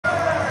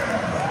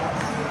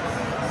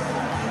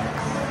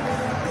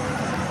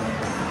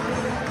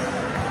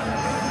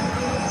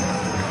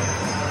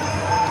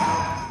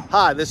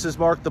Hi, this is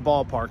Mark the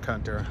Ballpark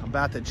Hunter. I'm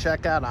about to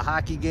check out a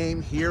hockey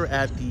game here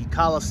at the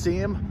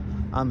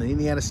Coliseum on the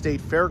Indiana State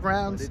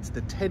Fairgrounds. It's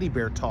the teddy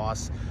bear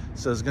toss,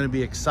 so it's going to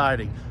be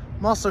exciting.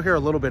 I'm also here a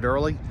little bit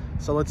early,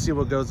 so let's see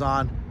what goes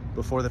on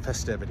before the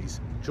festivities.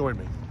 Join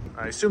me.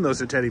 I assume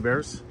those are teddy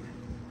bears.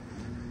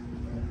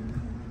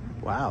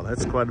 Wow,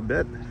 that's quite a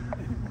bit.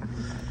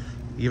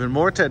 Even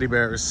more teddy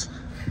bears.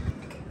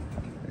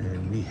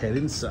 And we head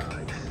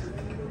inside.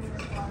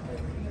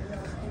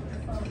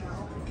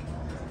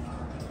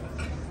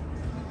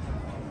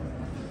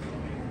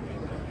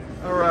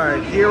 All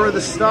right, here are the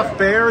stuffed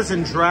bears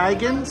and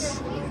dragons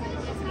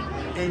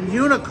and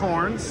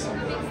unicorns.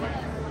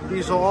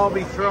 These will all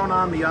be thrown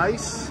on the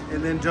ice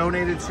and then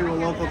donated to a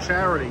local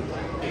charity.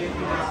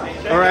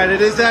 All right,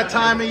 it is that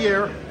time of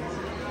year.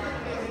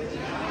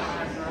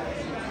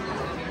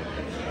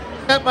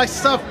 Got my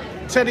stuffed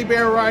teddy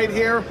bear right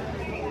here.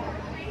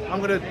 I'm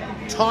gonna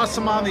toss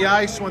them on the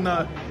ice when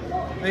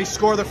they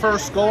score the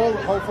first goal.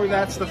 Hopefully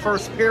that's the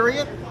first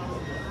period.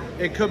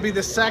 It could be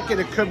the second,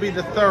 it could be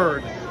the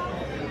third.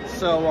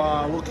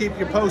 So we'll keep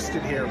you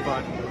posted here,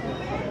 but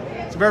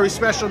it's a very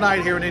special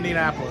night here in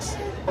Indianapolis.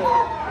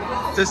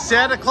 Does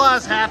Santa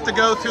Claus have to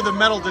go through the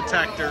metal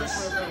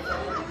detectors?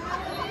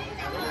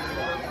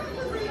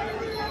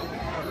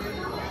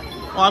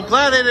 Well, I'm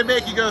glad they didn't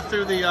make you go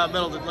through the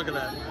metal detector. Look at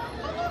that.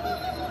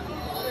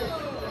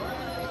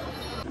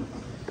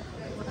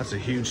 That's a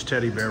huge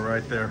teddy bear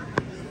right there.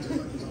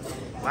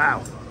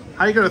 Wow.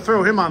 How are you going to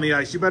throw him on the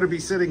ice? You better be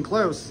sitting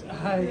close.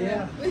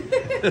 Yeah.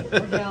 We're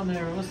down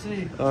there. We'll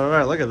see. All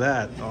right, look at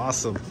that.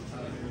 Awesome.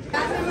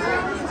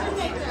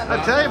 I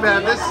tell you,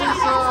 man, this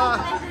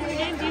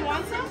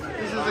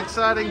is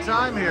exciting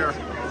time here.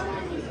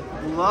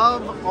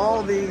 Love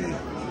all the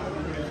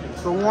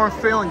warm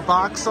feeling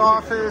box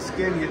office,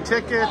 getting you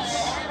tickets.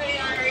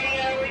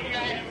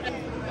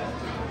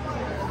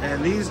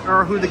 And these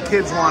are who the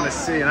kids want to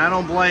see, and I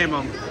don't blame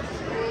them.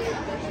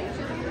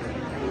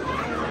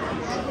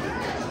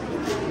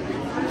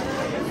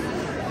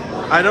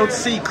 I don't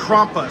see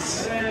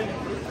Krampus.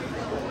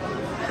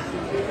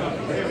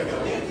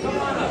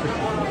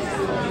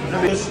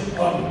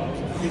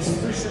 It's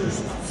Fisher's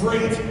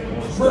Freight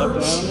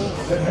merch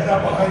that head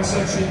out behind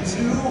section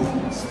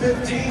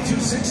 215,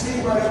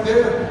 216 right up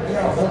there. They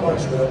got a whole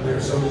bunch of it up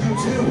there, so you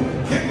too.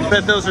 I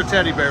bet those are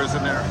teddy bears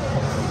in there.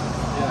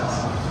 Yes.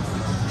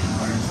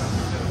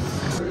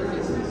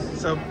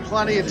 So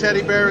plenty of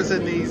teddy bears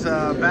in these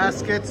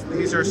baskets.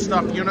 These are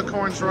stuffed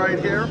unicorns right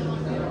here.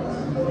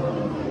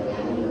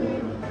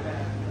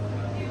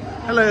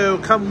 Hello,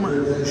 come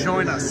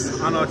join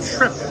us on a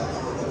trip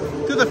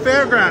to the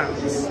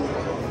fairgrounds.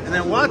 And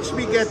then watch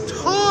me get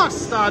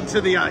tossed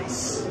onto the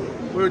ice,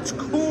 where it's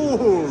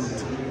cold.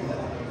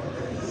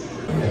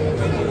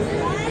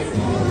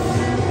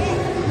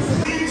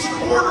 Each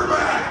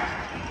quarterback.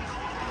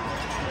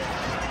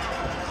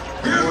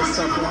 Here's what's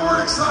even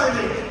more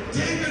exciting.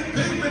 David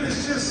Bigman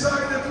has just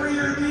signed a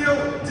 3-year deal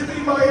to be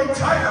my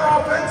entire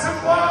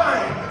offensive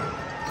line.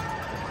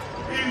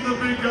 He's the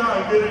big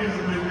guy. He's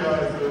the big guy.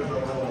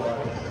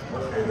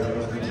 Okay, that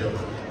was the joke.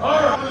 All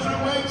right, those are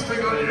wings.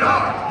 Take on it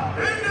out.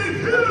 Indy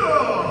Fuel.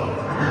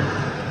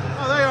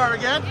 Oh, there you are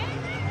again.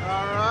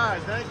 All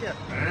right, thank you.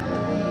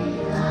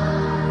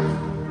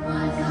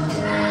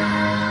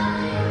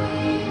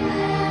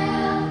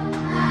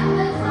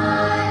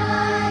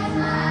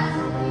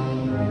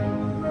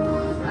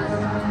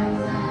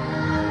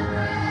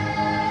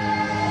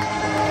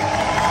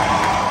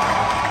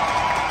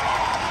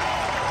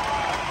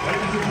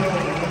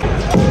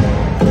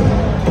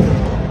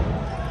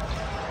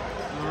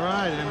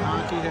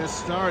 Has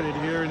started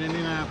here in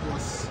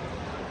Indianapolis,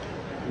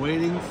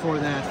 waiting for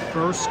that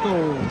first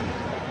goal.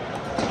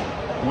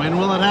 When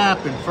will it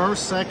happen?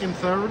 First, second,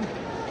 third?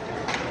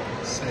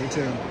 Stay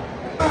tuned.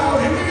 Oh,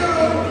 here we go.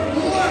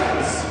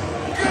 Let's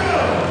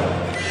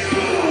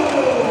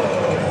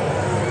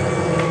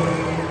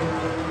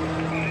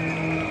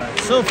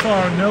go. So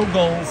far, no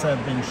goals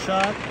have been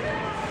shot,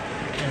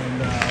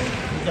 and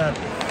we got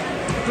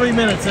 3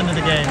 minutes into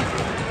the game.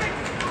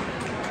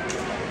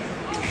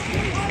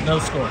 No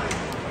score.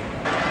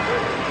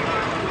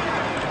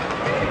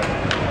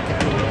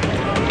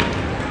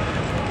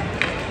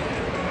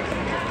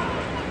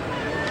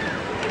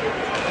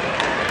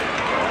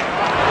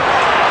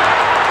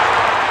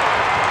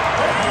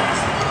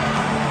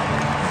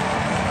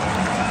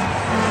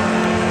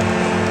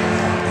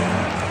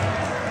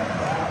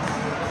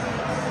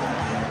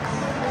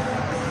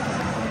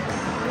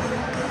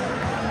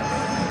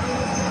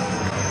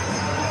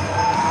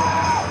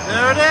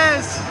 There it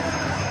is.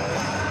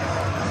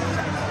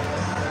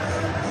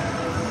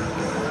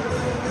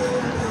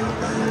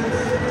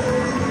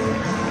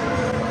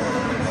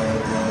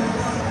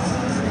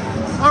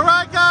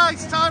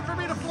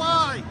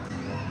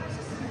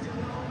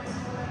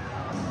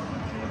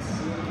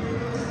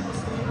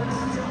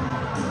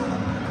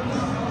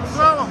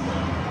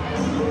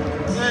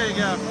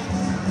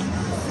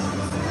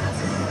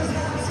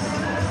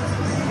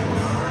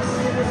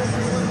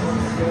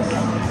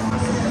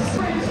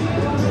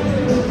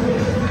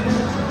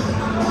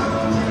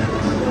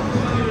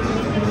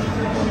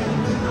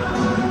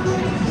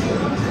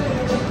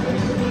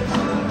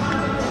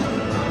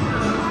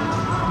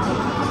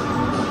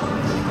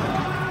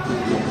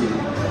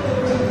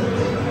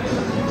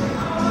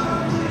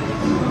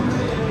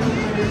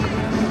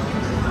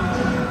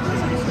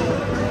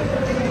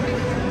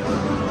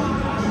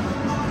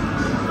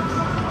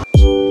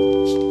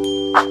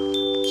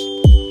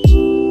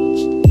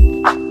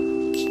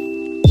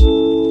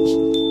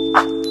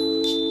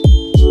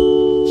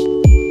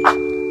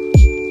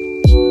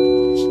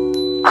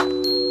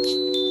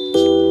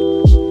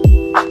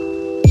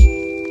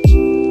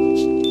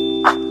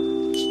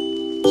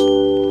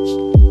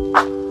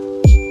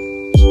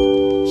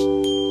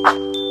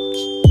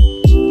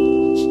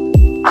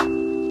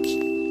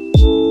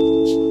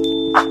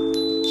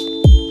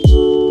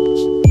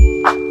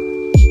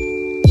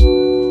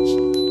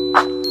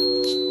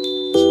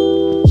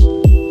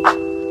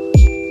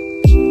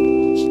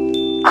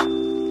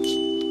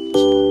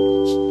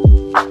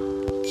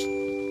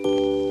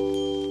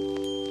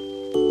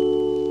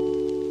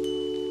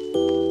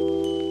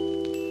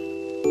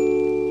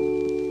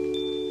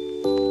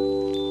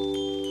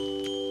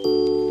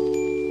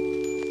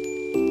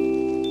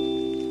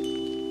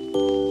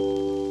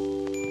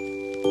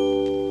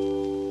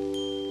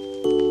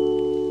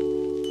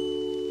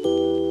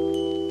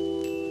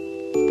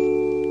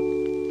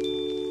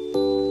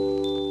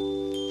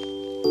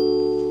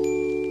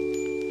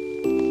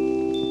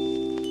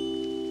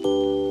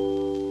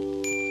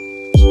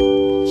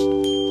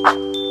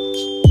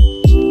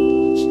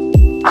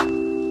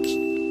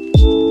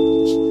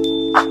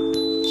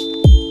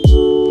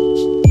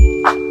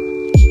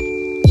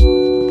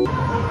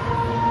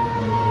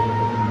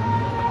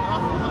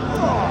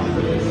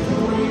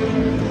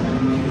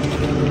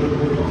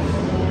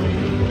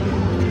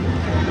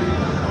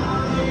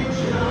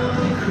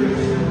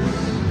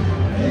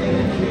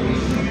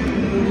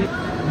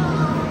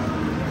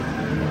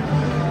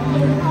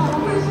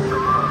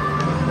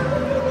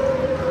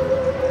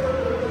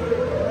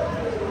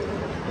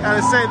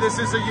 gotta say, this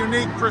is a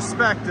unique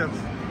perspective.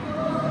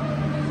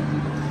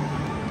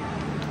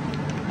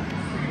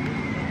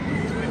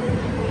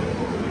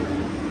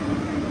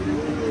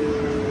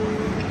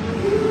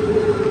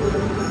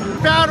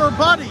 Bowder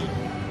buddy,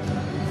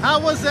 how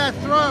was that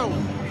throw?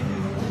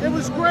 It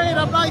was great.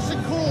 I'm nice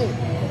and cool.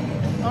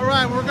 All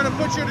right, we're gonna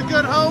put you in a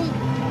good home.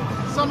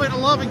 Somebody to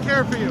love and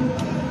care for you.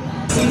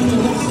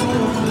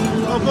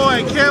 Oh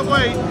boy, can't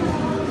wait.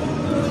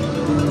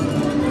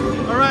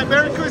 All right,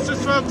 Merry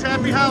Christmas, folks.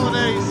 Happy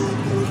holidays.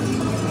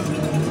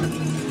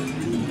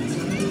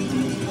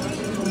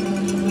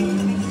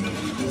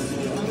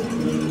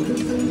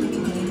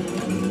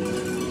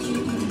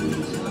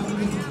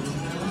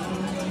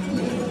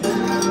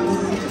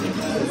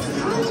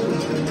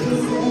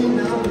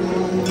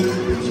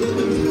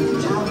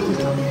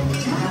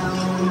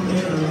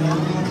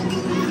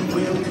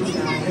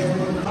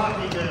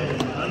 Hockey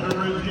game under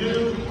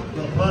review.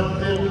 The puck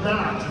did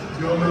not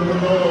go in the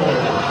goal.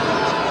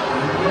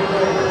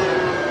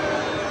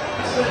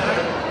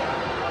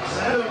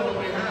 Sad on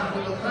behalf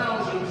of the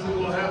thousands who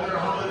will have their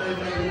holiday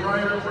made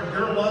brighter for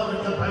your love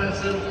and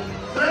compassion.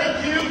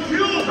 Thank you,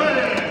 Fuel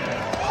fans!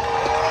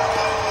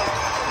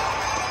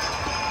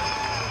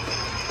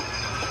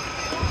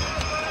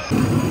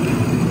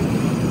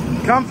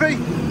 Comfy?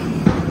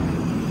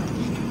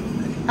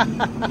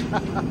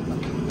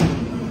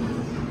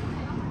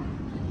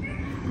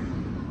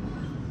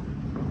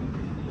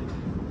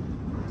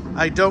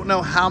 I don't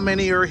know how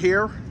many are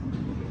here.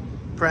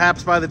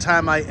 Perhaps by the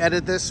time I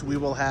edit this, we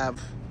will have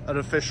an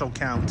official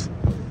count.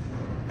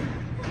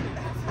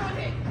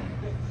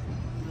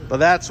 But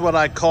that's what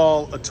I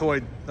call a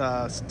toy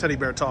teddy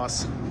bear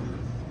toss.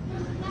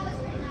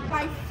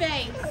 My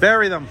face.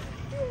 Bury them.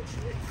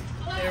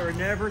 They were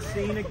never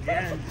seen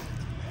again.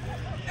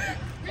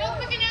 Real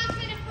quick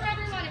announcement for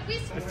everyone.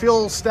 The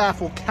Fuel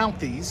staff will count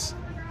these.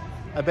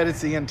 I bet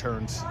it's the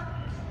interns.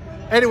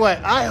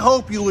 Anyway, I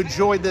hope you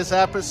enjoyed this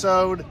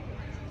episode.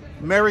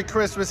 Merry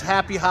Christmas,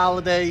 happy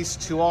holidays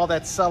to all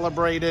that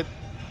celebrate it.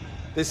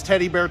 This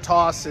teddy bear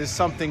toss is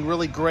something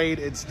really great.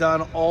 It's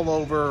done all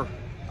over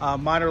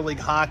minor league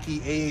hockey,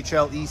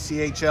 AHL,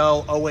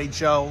 ECHL,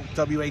 OHL,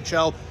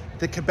 WHL,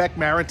 the Quebec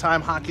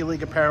Maritime Hockey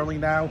League apparently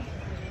now.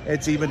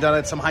 It's even done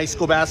at some high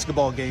school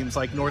basketball games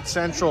like North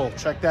Central.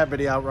 Check that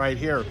video out right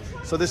here.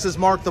 So this is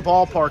Mark the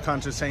Ballpark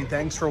Hunter saying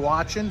thanks for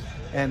watching,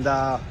 and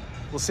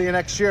we'll see you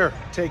next year.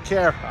 Take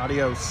care.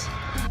 Adios.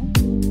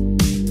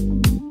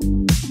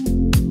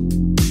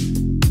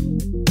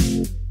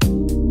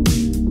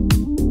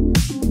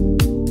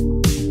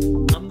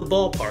 I'm the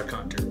Ballpark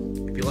Hunter.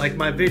 If you like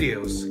my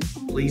videos,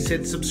 please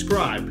hit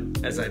subscribe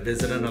as I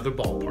visit another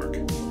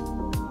ballpark.